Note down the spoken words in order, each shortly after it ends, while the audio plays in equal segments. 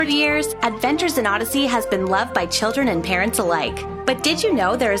For years, Adventures in Odyssey has been loved by children and parents alike. But did you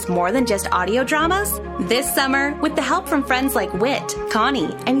know there is more than just audio dramas? This summer, with the help from friends like Whit,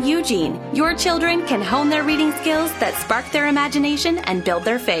 Connie, and Eugene, your children can hone their reading skills that spark their imagination and build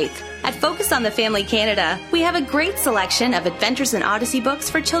their faith. At Focus on the Family Canada, we have a great selection of Adventures in Odyssey books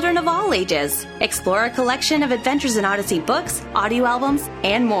for children of all ages. Explore a collection of Adventures in Odyssey books, audio albums,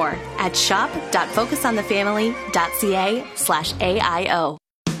 and more at shop.focusonthefamily.ca/AIO.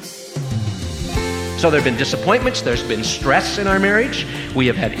 So there have been disappointments, there's been stress in our marriage, we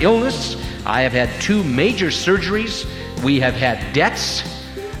have had illness, I have had 2 major surgeries, we have had debts.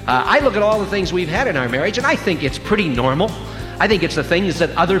 I look at all the things we've had in our marriage and I think it's pretty normal. I think it's the things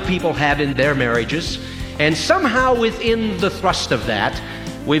that other people have in their marriages. And somehow within the thrust of that,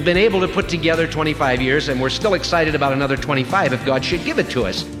 we've been able to put together 25 years and we're still excited about another 25 if God should give it to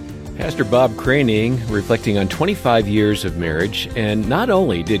us. Pastor Bob Craning reflecting on 25 years of marriage, and not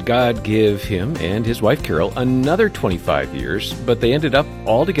only did God give him and his wife Carol another 25 years, but they ended up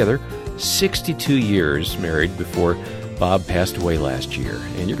altogether 62 years married before Bob passed away last year.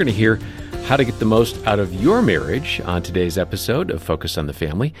 And you're going to hear how to get the most out of your marriage on today's episode of Focus on the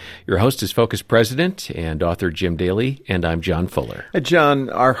Family. Your host is Focus President and author Jim Daly, and I'm John Fuller. John,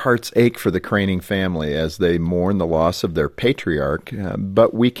 our hearts ache for the Craning family as they mourn the loss of their patriarch,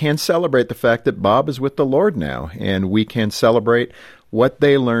 but we can celebrate the fact that Bob is with the Lord now, and we can celebrate what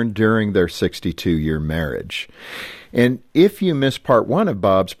they learned during their 62-year marriage. And if you missed part 1 of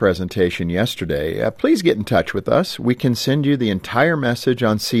Bob's presentation yesterday, please get in touch with us. We can send you the entire message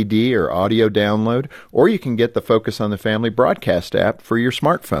on CD or audio download, or you can get the Focus on the Family broadcast app for your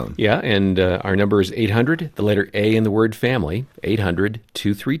smartphone. Yeah, and our number is 800, the letter A in the word family,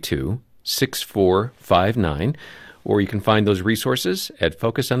 800-232-6459, or you can find those resources at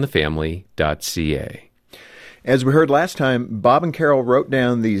focusonthefamily.ca. As we heard last time, Bob and Carol wrote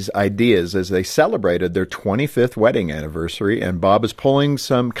down these ideas as they celebrated their 25th wedding anniversary, and Bob is pulling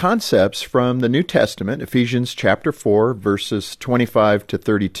some concepts from the New Testament, Ephesians chapter 4, verses 25 to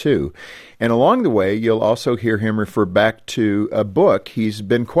 32. And along the way, you'll also hear him refer back to a book he's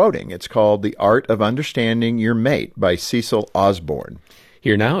been quoting. It's called The Art of Understanding Your Mate by Cecil Osborne.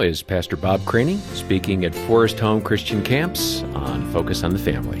 Here now is Pastor Bob Craning speaking at Forest Home Christian Camps on Focus on the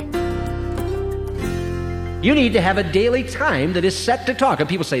Family. You need to have a daily time that is set to talk. And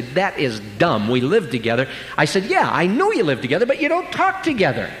people say, that is dumb. We live together. I said, yeah, I know you live together, but you don't talk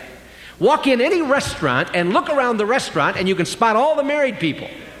together. Walk in any restaurant and look around the restaurant and you can spot all the married people.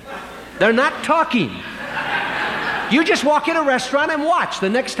 They're not talking. You just walk in a restaurant and watch the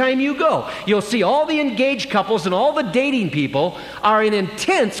next time you go. You'll see all the engaged couples and all the dating people are in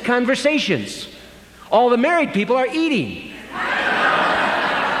intense conversations. All the married people are eating.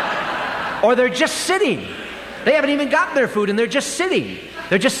 Or they're just sitting. They haven't even gotten their food and they're just sitting.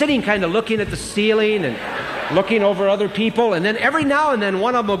 They're just sitting kind of looking at the ceiling and looking over other people. And then every now and then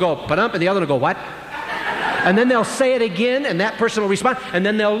one of them will go, "Ba-dump," and the other will go, "What?" And then they'll say it again and that person will respond. And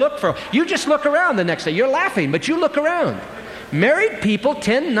then they'll look for, you just look around the next day. You're laughing, but you look around. Married people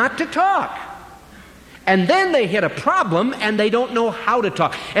tend not to talk. And then they hit a problem and they don't know how to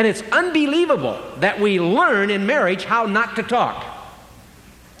talk. And it's unbelievable that we learn in marriage how not to talk.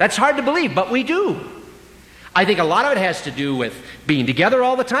 That's hard to believe, but we do. I think a lot of it has to do with being together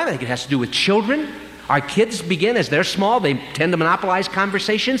all the time. I think it has to do with children. Our kids begin, as they're small, they tend to monopolize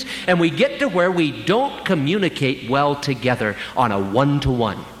conversations, and we get to where we don't communicate well together on a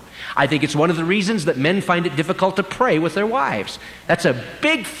one-to-one. I think it's one of the reasons that men find it difficult to pray with their wives. That's a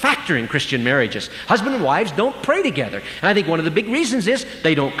big factor in Christian marriages. Husband and wives don't pray together. And I think one of the big reasons is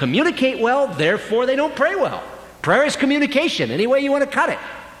they don't communicate well, therefore they don't pray well. Prayer is communication, any way you want to cut it.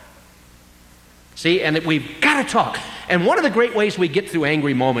 See, and we've got to talk. And one of the great ways we get through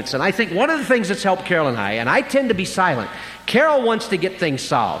angry moments, and I think one of the things that's helped Carol and I tend to be silent. Carol wants to get things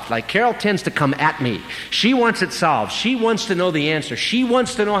solved. Like Carol tends to come at me. She wants it solved. She wants to know the answer. She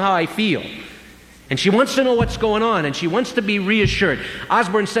wants to know how I feel. And she wants to know what's going on, and she wants to be reassured.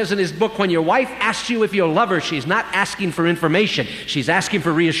 Osborne says in his book, when your wife asks you if you'll love her, she's not asking for information. She's asking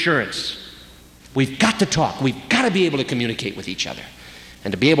for reassurance. We've got to talk. We've got to be able to communicate with each other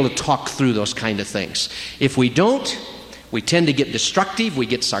and to be able to talk through those kind of things. If we don't, we tend to get destructive, we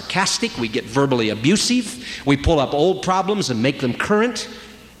get sarcastic, we get verbally abusive, we pull up old problems and make them current,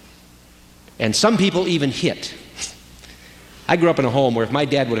 and some people even hit. I grew up in a home where if my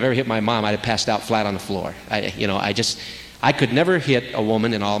dad would have ever hit my mom, I'd have passed out flat on the floor. I could never hit a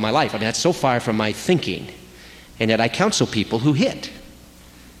woman in all my life. I mean, that's so far from my thinking. And yet I counsel people who hit.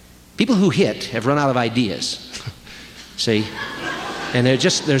 People who hit have run out of ideas. See? And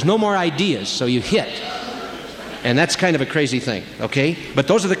there's no more ideas, so you hit. And that's kind of a crazy thing, okay? But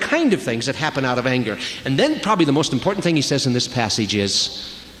those are the kind of things that happen out of anger. And then probably the most important thing he says in this passage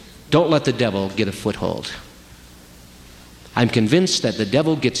is, don't let the devil get a foothold. I'm convinced that the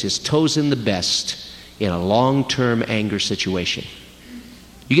devil gets his toes in the best in a long-term anger situation.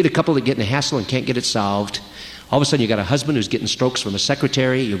 You get a couple that get in a hassle and can't get it solved. All of a sudden you got a husband who's getting strokes from a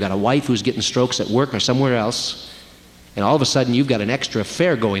secretary. You've got a wife who's getting strokes at work or somewhere else. And all of a sudden you've got an extra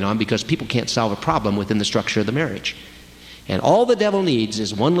affair going on because people can't solve a problem within the structure of the marriage. And all the devil needs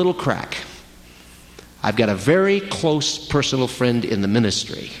is one little crack. I've got a very close personal friend in the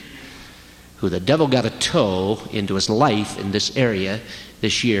ministry who the devil got a toe into his life in this area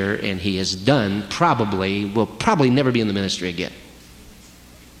this year, and he has done will probably never be in the ministry again.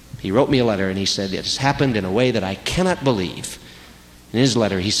 He wrote me a letter and he said, it has happened in a way that I cannot believe. In his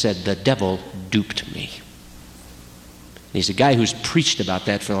letter he said, the devil duped me. And he's a guy who's preached about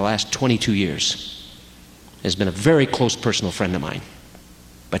that for the last 22 years. Has been a very close personal friend of mine.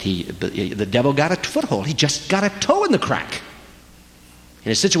 But the devil got a foothold. He just got a toe in the crack.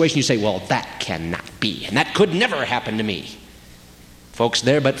 In a situation you say, well, that cannot be, and that could never happen to me. Folks,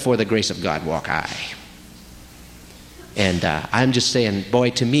 there but for the grace of God walk I. And I'm just saying, boy,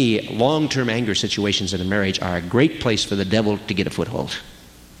 to me, long-term anger situations in a marriage are a great place for the devil to get a foothold.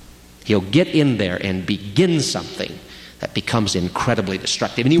 He'll get in there and begin something that becomes incredibly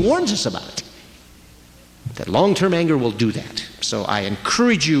destructive. And he warns us about it. That long-term anger will do that. So I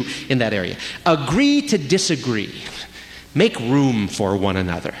encourage you in that area. Agree to disagree. Make room for one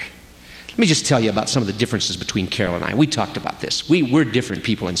another. Let me just tell you about some of the differences between Carol and I. We talked about this. We're different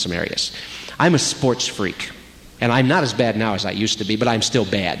people in some areas. I'm a sports freak. And I'm not as bad now as I used to be, but I'm still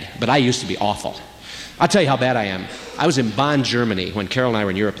bad. But I used to be awful. I'll tell you how bad I am. I was in Bonn, Germany, when Carol and I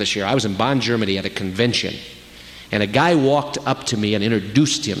were in Europe this year. I was in Bonn, Germany at a convention. And a guy walked up to me and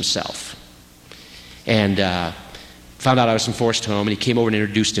introduced himself. And found out I was from Forest Home, and he came over and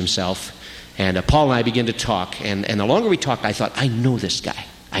introduced himself. And Paul and I began to talk. And the longer we talked, I thought, I know this guy.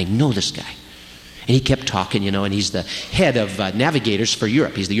 I know this guy. And he kept talking, and he's the head of navigators for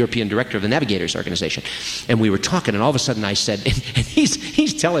Europe. He's the European director of the Navigators Organization. And we were talking, and all of a sudden I said, and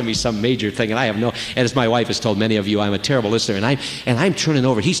he's telling me some major thing, and I have no, and as my wife has told many of you, I'm a terrible listener, and I'm turning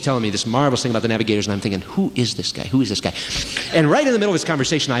over. He's telling me this marvelous thing about the Navigators, and I'm thinking, who is this guy? Who is this guy? And right in the middle of this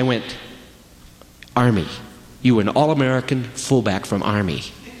conversation, I went, Army. You were an all-American fullback from Army.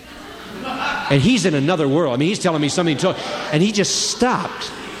 And he's in another world. I mean, he's telling me something, and he just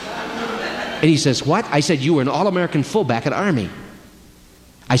stopped. And he says, what? I said, you were an all-American fullback at Army.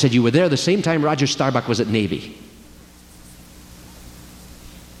 I said, you were there the same time Roger Starbuck was at Navy.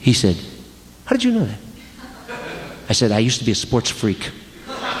 He said, how did you know that? I said, I used to be a sports freak.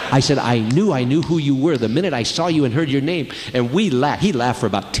 I said, I knew who you were the minute I saw you and heard your name. And we laughed. He laughed for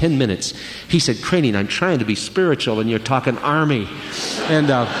about 10 minutes. He said, Crane, I'm trying to be spiritual and you're talking Army. And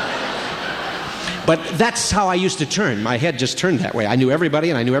but that's how I used to turn. My head just turned that way. I knew everybody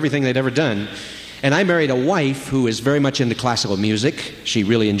and I knew everything they'd ever done. And I married a wife who is very much into classical music. She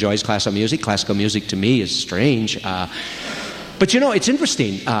really enjoys classical music. Classical music to me is strange. But it's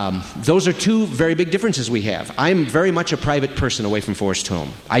interesting. Those are two very big differences we have. I'm very much a private person away from Forest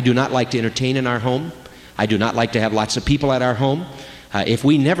Home. I do not like to entertain in our home. I do not like to have lots of people at our home. If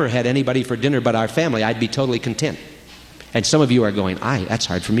we never had anybody for dinner but our family, I'd be totally content. And some of you are going, that's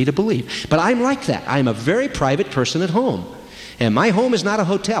hard for me to believe. But I'm like that. I'm a very private person at home. And my home is not a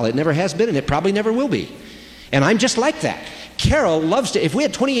hotel. It never has been, and it probably never will be. And I'm just like that. Carol loves to, if we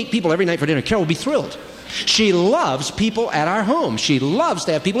had 28 people every night for dinner, Carol would be thrilled. She loves people at our home. She loves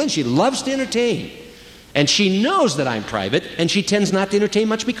to have people in. She loves to entertain. And she knows that I'm private, and she tends not to entertain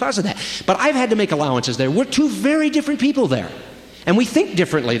much because of that. But I've had to make allowances there. We're two very different people there. And we think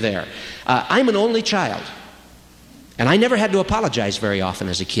differently there. I'm an only child. And I never had to apologize very often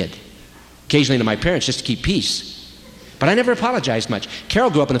as a kid. Occasionally to my parents just to keep peace. But I never apologized much.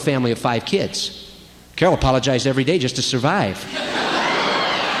 Carol grew up in a family of 5 kids. Carol apologized every day just to survive.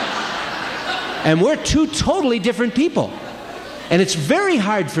 And we're two totally different people. And it's very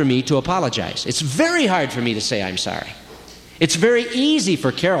hard for me to apologize. It's very hard for me to say I'm sorry. It's very easy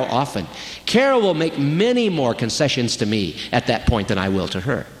for Carol often. Carol will make many more concessions to me at that point than I will to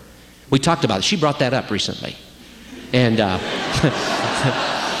her. We talked about it. She brought that up recently. And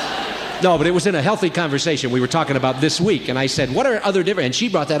no, but it was in a healthy conversation we were talking about this week. And I said, what are other different? And she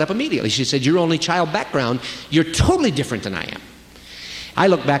brought that up immediately. She said, your only child background, you're totally different than I am. I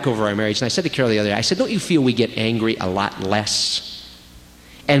look back over our marriage and I said to Carol the other day, I said, don't you feel we get angry a lot less?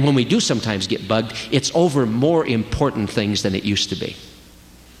 And when we do sometimes get bugged, it's over more important things than it used to be.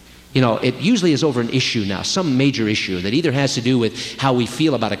 It usually is over an issue now, some major issue that either has to do with how we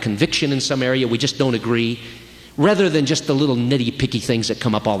feel about a conviction in some area, we just don't agree. rather than just the little nitty-picky things that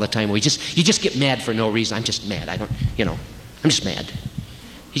come up all the time where you just get mad for no reason. I'm just mad. I'm just mad.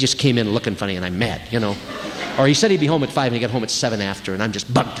 He just came in looking funny and I'm mad, Or he said he'd be home at 5 and he got home at 7 after and I'm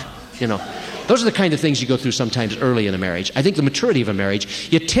just bugged, Those are the kind of things you go through sometimes early in a marriage. I think the maturity of a marriage,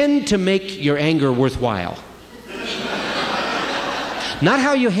 you tend to make your anger worthwhile. Not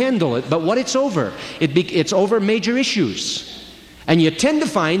how you handle it, but what it's over. It's over major issues. And you tend to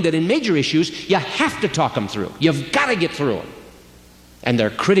find that in major issues, you have to talk them through. You've got to get through them. And they're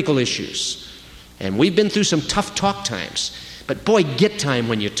critical issues. And we've been through some tough talk times. But boy, get time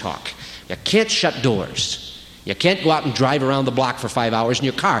when you talk. You can't shut doors. You can't go out and drive around the block for 5 hours in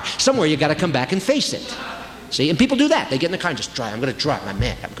your car. Somewhere you got to come back and face it. See, and people do that. They get in the car and just drive. I'm going to drive. I'm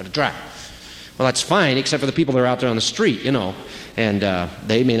mad. I'm going to drive. Well, that's fine, except for the people that are out there on the street, and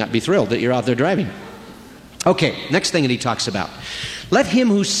they may not be thrilled that you're out there driving. Okay, next thing that he talks about. Let him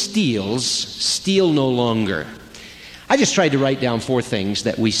who steals, steal no longer. I just tried to write down 4 things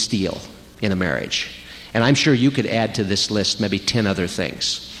that we steal in a marriage. And I'm sure you could add to this list maybe 10 other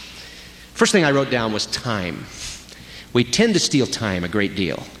things. First thing I wrote down was time. We tend to steal time a great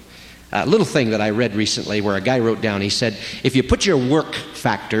deal. A little thing that I read recently where a guy wrote down, he said, if you put your work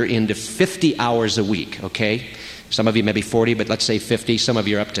factor into 50 hours a week, okay? Some of you maybe 40, but let's say 50. Some of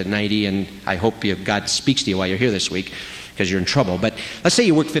you are up to 90, and I hope God speaks to you while you're here this week because you're in trouble. But let's say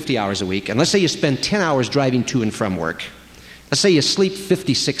you work 50 hours a week, and let's say you spend 10 hours driving to and from work. Let's say you sleep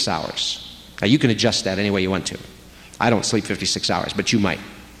 56 hours. Now, you can adjust that any way you want to. I don't sleep 56 hours, but you might.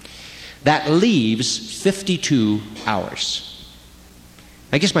 That leaves 52 hours.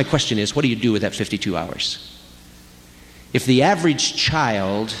 I guess my question is, what do you do with that 52 hours? If the average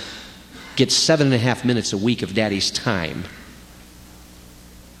child gets 7.5 minutes a week of daddy's time,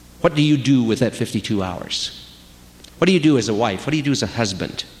 what do you do with that 52 hours? What do you do as a wife? What do you do as a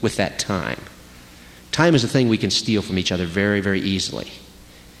husband with that time? Time is a thing we can steal from each other very, very easily.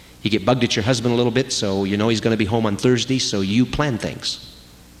 You get bugged at your husband a little bit, so you know he's going to be home on Thursday, so you plan things.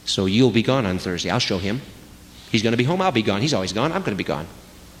 So you'll be gone on Thursday. I'll show him. He's going to be home, I'll be gone. He's always gone, I'm going to be gone.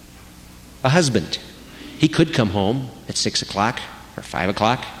 A husband, he could come home at 6 o'clock or 5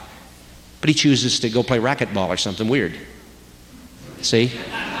 o'clock, but he chooses to go play racquetball or something weird. See?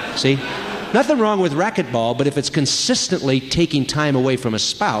 Nothing wrong with racquetball, but if it's consistently taking time away from a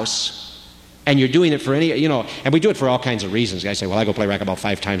spouse, and you're doing it for any, and we do it for all kinds of reasons. Guys say, well, I go play racquetball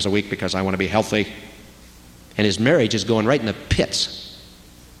 5 times a week because I want to be healthy. And his marriage is going right in the pits.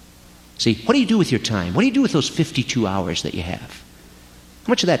 See, what do you do with your time? What do you do with those 52 hours that you have? How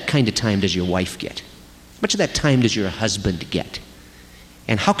much of that kind of time does your wife get? How much of that time does your husband get?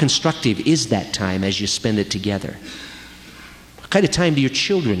 And how constructive is that time as you spend it together? What kind of time do your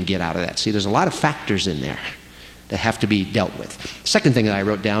children get out of that? See, there's a lot of factors in there that have to be dealt with. Second thing that I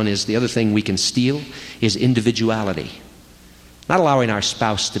wrote down is the other thing we can steal is individuality. Not allowing our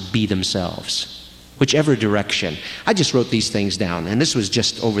spouse to be themselves. Whichever direction. I just wrote these things down, and this was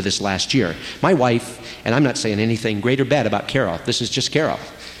just over this last year. My wife, and I'm not saying anything great or bad about Carol. This is just Carol.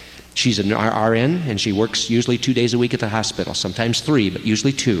 She's an RN, and she works usually 2 days a week at the hospital, sometimes 3, but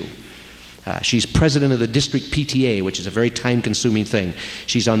usually 2. She's president of the district PTA, which is a very time-consuming thing.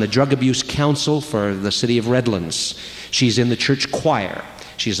 She's on the Drug Abuse Council for the city of Redlands. She's in the church choir.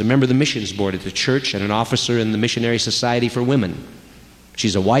 She's a member of the missions board at the church and an officer in the Missionary Society for Women.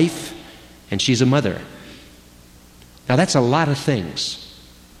 She's a wife, and she's a mother. Now, that's a lot of things.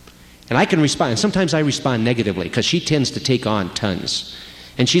 And I can respond. And sometimes I respond negatively because she tends to take on tons.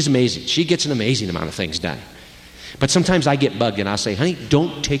 And she's amazing. She gets an amazing amount of things done. But sometimes I get bugged and I'll say, honey,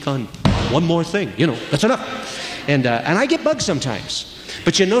 don't take on one more thing. That's enough. And I get bugged sometimes.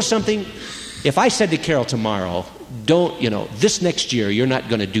 But you know something? If I said to Carol tomorrow, this next year you're not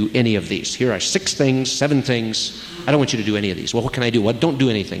going to do any of these. Here are 6 things, 7 things. I don't want you to do any of these. Well, what can I do? Well, don't do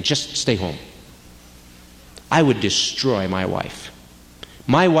anything. Just stay home. I would destroy my wife.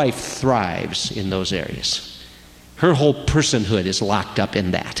 My wife thrives in those areas. Her whole personhood is locked up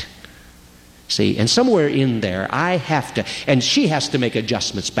in that. See, and somewhere in there, I have to, and she has to make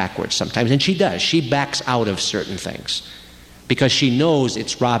adjustments backwards sometimes, and she does. She backs out of certain things because she knows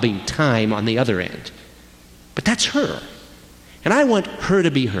it's robbing time on the other end. But that's her. And I want her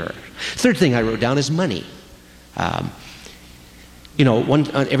to be her. Third thing I wrote down is money. Every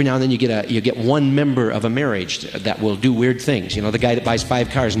now and then you get one member of a marriage that will do weird things. The guy that buys 5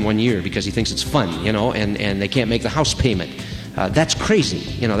 cars in 1 year because he thinks it's fun, and they can't make the house payment. That's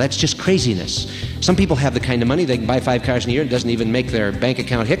crazy. That's just craziness. Some people have the kind of money they can buy 5 cars in a year. It doesn't even make their bank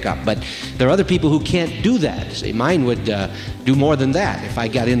account hiccup. But there are other people who can't do that. See, mine would do more than that if I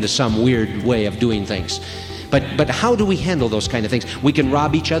got into some weird way of doing things. But how do we handle those kind of things? We can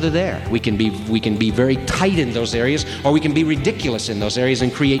rob each other there. We can be very tight in those areas, or we can be ridiculous in those areas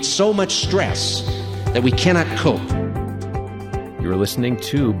and create so much stress that we cannot cope. You're listening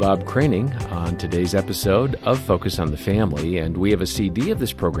to Bob Craning on today's episode of Focus on the Family, and we have a CD of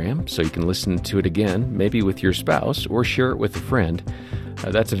this program, so you can listen to it again, maybe with your spouse, or share it with a friend.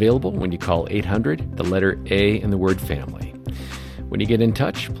 That's available when you call 800, the letter A in the word family. When you get in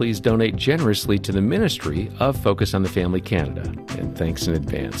touch, please donate generously to the ministry of Focus on the Family Canada, and thanks in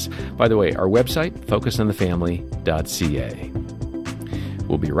advance. By the way, our website, focusonthefamily.ca.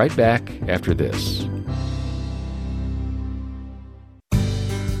 We'll be right back after this.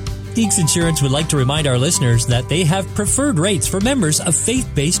 Deeks Insurance would like to remind our listeners that they have preferred rates for members of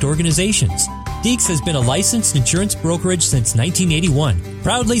faith-based organizations. Deeks has been a licensed insurance brokerage since 1981,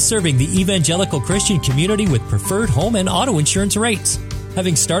 proudly serving the evangelical Christian community with preferred home and auto insurance rates.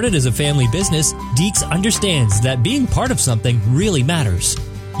 Having started as a family business, Deeks understands that being part of something really matters.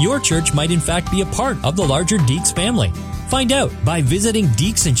 Your church might in fact be a part of the larger Deeks family. Find out by visiting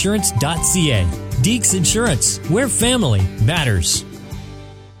deeksinsurance.ca. Deeks Insurance, where family matters.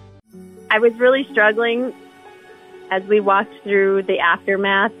 I was really struggling as we walked through the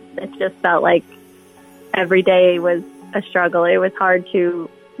aftermath. It just felt like every day was a struggle. It was hard to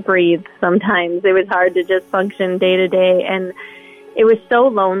breathe sometimes. It was hard to just function day to day, and it was so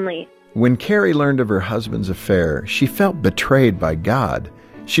lonely. When Carrie learned of her husband's affair, she felt betrayed by God.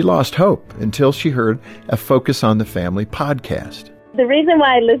 She lost hope until she heard a Focus on the Family podcast. The reason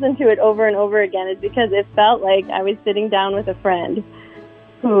why I listened to it over and over again is because it felt like I was sitting down with a friend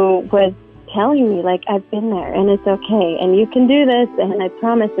who was telling me, like, I've been there and it's okay and you can do this and I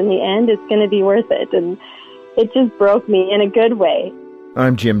promise in the end it's going to be worth it. And it just broke me in a good way.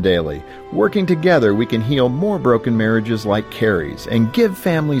 I'm Jim Daly. Working together, we can heal more broken marriages like Carrie's and give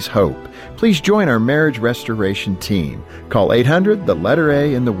families hope. Please join our marriage restoration team. Call 800, the letter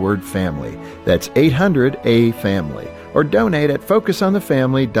A in the word family. That's 800-A-FAMILY. Or donate at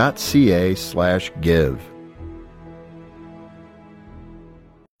focusonthefamily.ca/give.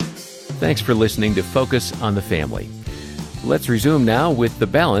 Thanks for listening to Focus on the Family. Let's resume now with the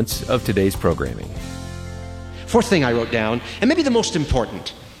balance of today's programming. Fourth thing I wrote down, and maybe the most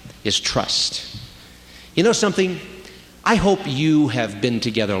important, is trust. You know something? I hope you have been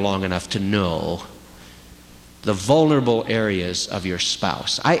together long enough to know the vulnerable areas of your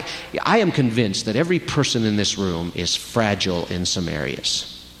spouse. I am convinced that every person in this room is fragile in some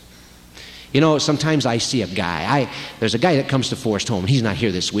areas. You know, sometimes I see a guy. There's a guy that comes to Forest Home. He's not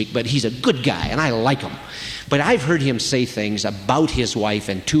here this week, but he's a good guy, and I like him. But I've heard him say things about his wife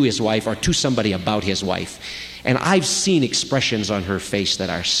and to his wife or to somebody about his wife, and I've seen expressions on her face that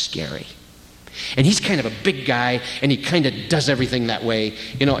are scary. And he's kind of a big guy, and he kind of does everything that way,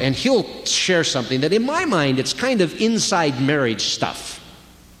 you know, and he'll share something that in my mind it's kind of inside marriage stuff.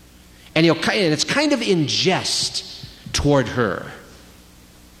 And it's kind of in jest toward her.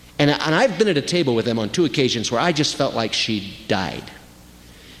 And I've been at a table with him on 2 occasions where I just felt like she died.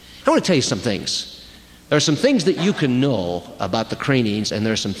 I want to tell you some things. There are some things that you can know about the Cranings, and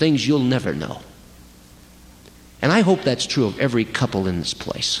there are some things you'll never know. And I hope that's true of every couple in this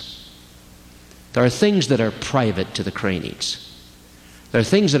place. There are things that are private to the Cranings. There are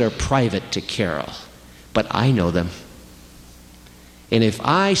things that are private to Carol, but I know them. And if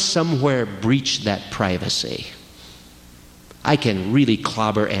I somewhere breach that privacy, I can really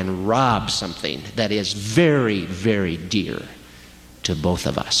clobber and rob something that is very, very dear to both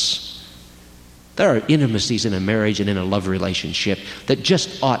of us. There are intimacies in a marriage and in a love relationship that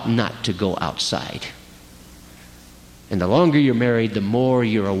just ought not to go outside. And the longer you're married, the more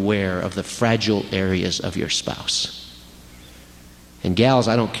you're aware of the fragile areas of your spouse. And gals,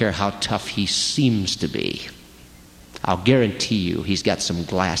 I don't care how tough he seems to be. I'll guarantee you he's got some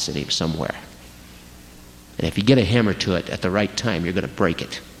glass in him somewhere. And if you get a hammer to it at the right time, you're going to break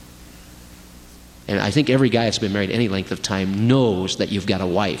it. And I think every guy that's been married any length of time knows that you've got a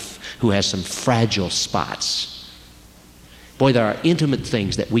wife who has some fragile spots. Boy, there are intimate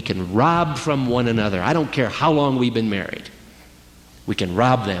things that we can rob from one another. I don't care how long we've been married. We can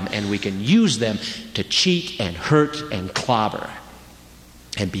rob them, and we can use them to cheat and hurt and clobber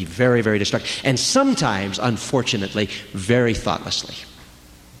and be very, very destructive. And sometimes, unfortunately, very thoughtlessly.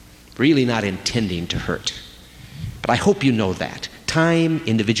 Really not intending to hurt. But I hope you know that. Time,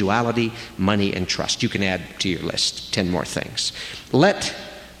 individuality, money, and trust. You can add to your list 10 more things. Let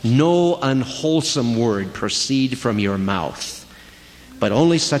no unwholesome word proceed from your mouth, but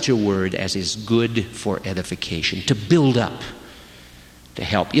only such a word as is good for edification, to build up, to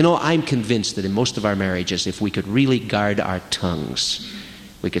help. You know, I'm convinced that in most of our marriages, if we could really guard our tongues,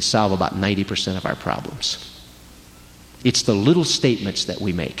 we could solve about 90% of our problems. It's the little statements that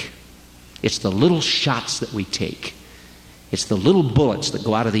we make. It's the little shots that we take. It's the little bullets that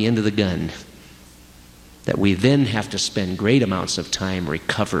go out of the end of the gun that we then have to spend great amounts of time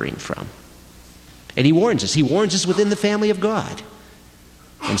recovering from. And he warns us. He warns us within the family of God.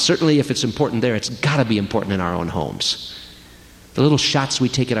 And certainly if it's important there, it's got to be important in our own homes. The little shots we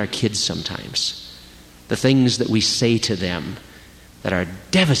take at our kids sometimes. The things that we say to them that are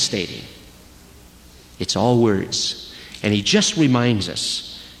devastating. It's all words. And he just reminds us,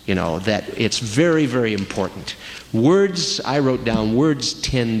 that it's very, very important. Words, I wrote down, words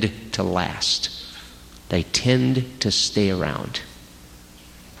tend to last. They tend to stay around.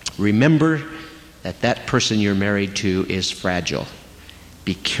 Remember that person you're married to is fragile.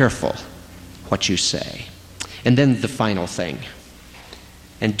 Be careful what you say. And then the final thing.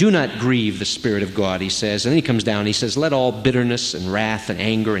 And do not grieve the Spirit of God, he says. And then he comes down, he says, let all bitterness and wrath and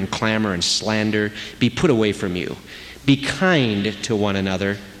anger and clamor and slander be put away from you. Be kind to one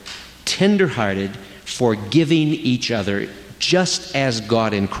another, tender-hearted, forgiving each other, just as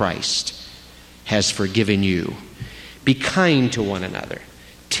God in Christ has forgiven you. Be kind to one another,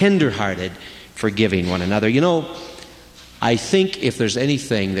 tender-hearted, forgiving one another. I think if there's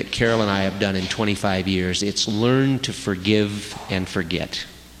anything that Carol and I have done in 25 years, it's learn to forgive and forget.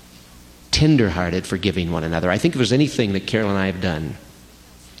 Tender-hearted, forgiving one another. I think if there's anything that Carol and I have done,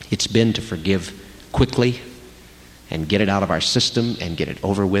 it's been to forgive quickly and get it out of our system and get it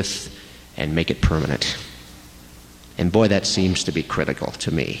over with and make it permanent. And boy, that seems to be critical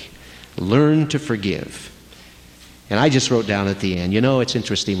to me. Learn to forgive. And I just wrote down at the end, it's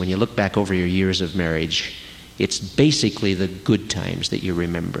interesting when you look back over your years of marriage, it's basically the good times that you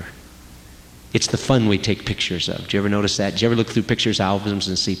remember. It's the fun we take pictures of. Do you ever notice that? Do you ever look through pictures albums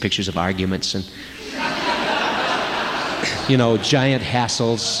and see pictures of arguments and, giant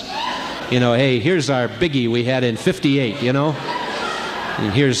hassles? Hey, here's our biggie we had in 58,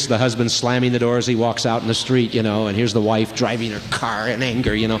 And here's the husband slamming the door as he walks out in the street, and here's the wife driving her car in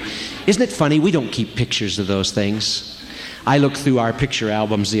anger, Isn't it funny? We don't keep pictures of those things. I looked through our picture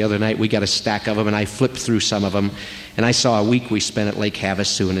albums the other night. We got a stack of them, and I flipped through some of them, and I saw a week we spent at Lake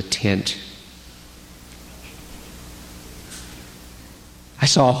Havasu in a tent. I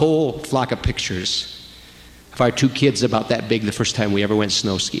saw a whole flock of pictures of our two kids about that big the first time we ever went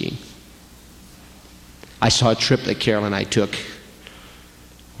snow skiing. I saw a trip that Carol and I took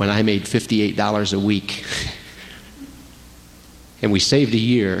when I made $58 a week. And we saved a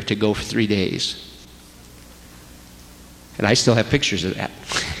year to go for 3 days. And I still have pictures of that.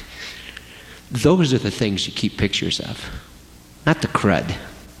 Those are the things you keep pictures of, not the crud.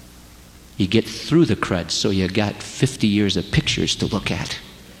 You get through the crud so you got 50 years of pictures to look at.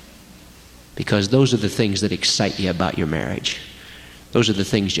 Because those are the things that excite you about your marriage. Those are the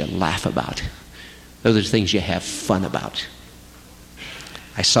things you laugh about. Those are the things you have fun about.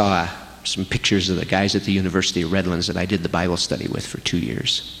 I saw some pictures of the guys at the University of Redlands that I did the Bible study with for 2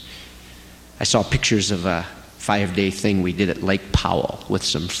 years. I saw pictures of a 5-day thing we did at Lake Powell with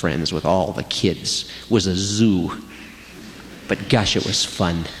some friends, with all the kids. It was a zoo. But gosh, it was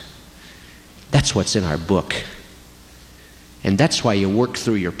fun. That's what's in our book. And that's why you work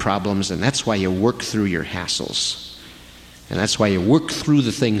through your problems, and that's why you work through your hassles. And that's why you work through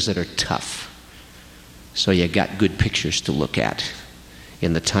the things that are tough. So you got good pictures to look at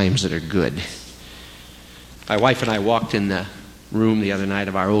in the times that are good. My wife and I walked in the room the other night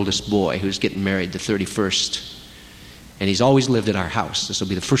of our oldest boy, who's getting married the 31st. And he's always lived at our house. This will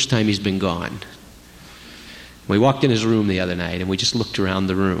be the first time he's been gone. We walked in his room the other night, and we just looked around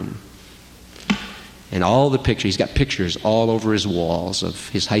the room. And all the pictures, he's got pictures all over his walls of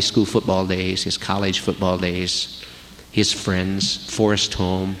his high school football days, his college football days, his friends, Forest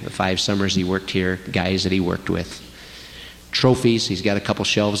Home, the 5 summers he worked here, guys that he worked with. Trophies, he's got a couple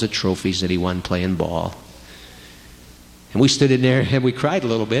shelves of trophies that he won playing ball. And we stood in there and we cried a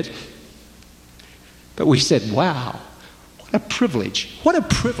little bit. But we said, wow, what a privilege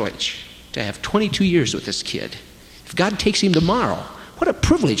to have 22 years with this kid. If God takes him tomorrow, what a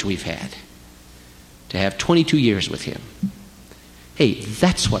privilege we've had to have 22 years with him. Hey,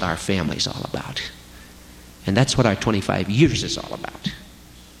 that's what our family's all about. And that's what our 25 years is all about.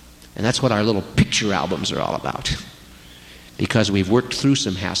 And that's what our little picture albums are all about. Because we've worked through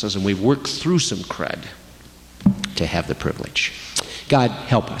some hassles and we've worked through some crud to have the privilege. God,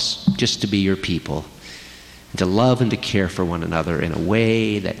 help us just to be your people, and to love and to care for one another in a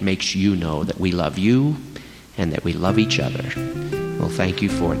way that makes you know that we love you and that we love each other. We'll thank you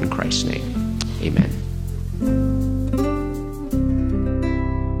for it in Christ's name. Amen.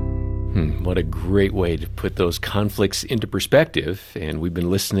 What a great way to put those conflicts into perspective. And we've been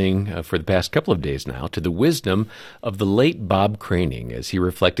listening for the past couple of days now to the wisdom of the late Bob Craning as he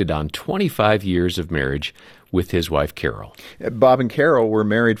reflected on 25 years of marriage with his wife, Carol. Bob and Carol were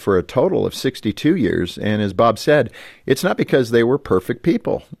married for a total of 62 years, and as Bob said, it's not because they were perfect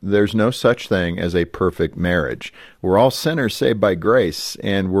people. There's no such thing as a perfect marriage. We're all sinners saved by grace,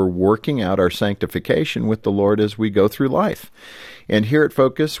 and we're working out our sanctification with the Lord as we go through life. And here at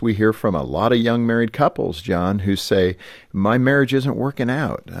Focus, we hear from a lot of young married couples, John, who say, my marriage isn't working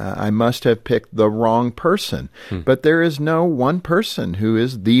out. I must have picked the wrong person. But there is no one person who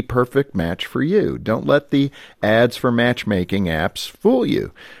is the perfect match for you. Don't let the ads for matchmaking apps fool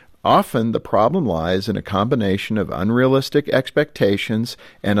you. Often the problem lies in a combination of unrealistic expectations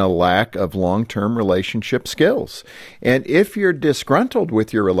and a lack of long-term relationship skills. And if you're disgruntled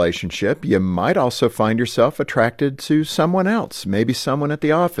with your relationship, you might also find yourself attracted to someone else, maybe someone at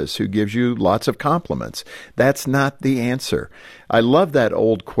the office who gives you lots of compliments. That's not the answer. I love that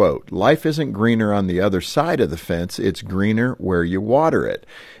old quote, life isn't greener on the other side of the fence, it's greener where you water it.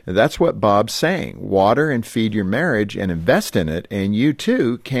 And that's what Bob's saying. Water and feed your marriage and invest in it, and you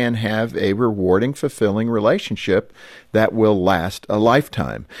too can have a rewarding, fulfilling relationship that will last a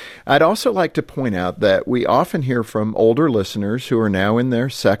lifetime. I'd also like to point out that we often hear from older listeners who are now in their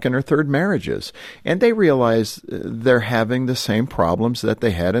second or third marriages, and they realize they're having the same problems that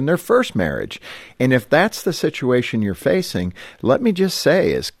they had in their first marriage. And if that's the situation you're facing, let me just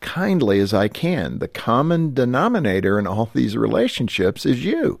say, as kindly as I can, the common denominator in all these relationships is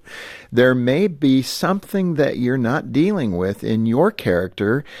you. There may be something that you're not dealing with in your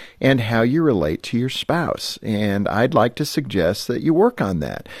character and how you relate to your spouse. And I'd like to suggest that you work on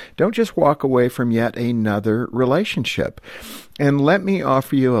that. Don't just walk away from yet another relationship. And let me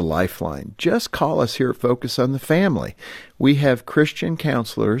offer you a lifeline. Just call us here at Focus on the Family. We have Christian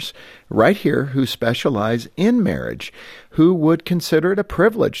counselors right here who specialize in marriage, who would consider it a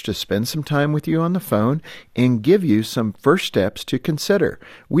privilege to spend some time with you on the phone and give you some first steps to consider.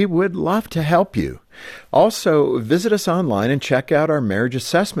 We would love to help you. Also, visit us online and check out our marriage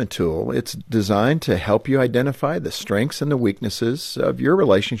assessment tool. It's designed to help you identify the strengths and the weaknesses of your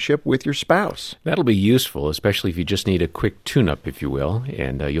relationship with your spouse. That'll be useful, especially if you just need a quick tune-up, if you will.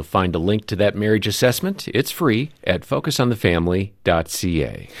 And you'll find a link to that marriage assessment. It's free at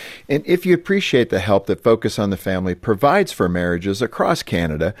focusonthefamily.ca. And if you appreciate the help that Focus on the Family provides for marriages across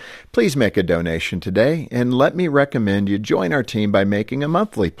Canada, please make a donation today. And let me recommend you join our team by making a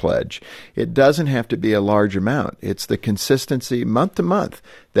monthly pledge. It doesn't have to be a large amount. It's the consistency month to month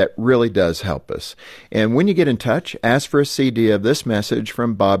that really does help us. And when you get in touch, ask for a CD of this message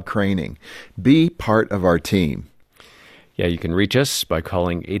from Bob Craning. Be part of our team. Yeah, you can reach us by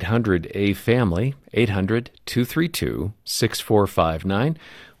calling 800-A-FAMILY, 800-232-6459,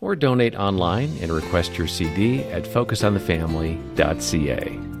 or donate online and request your CD at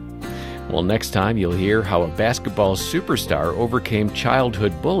focusonthefamily.ca. Well, next time you'll hear how a basketball superstar overcame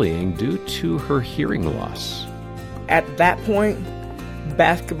childhood bullying due to her hearing loss. At that point,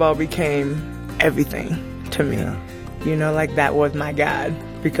 basketball became everything to me. Yeah. You know, like that was my God,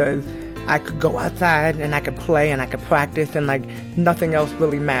 because I could go outside and I could play and I could practice and like nothing else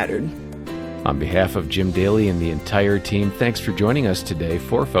really mattered. On behalf of Jim Daly and the entire team, thanks for joining us today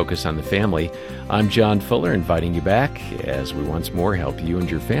for Focus on the Family. I'm John Fuller, inviting you back as we once more help you and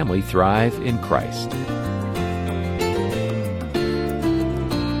your family thrive in Christ.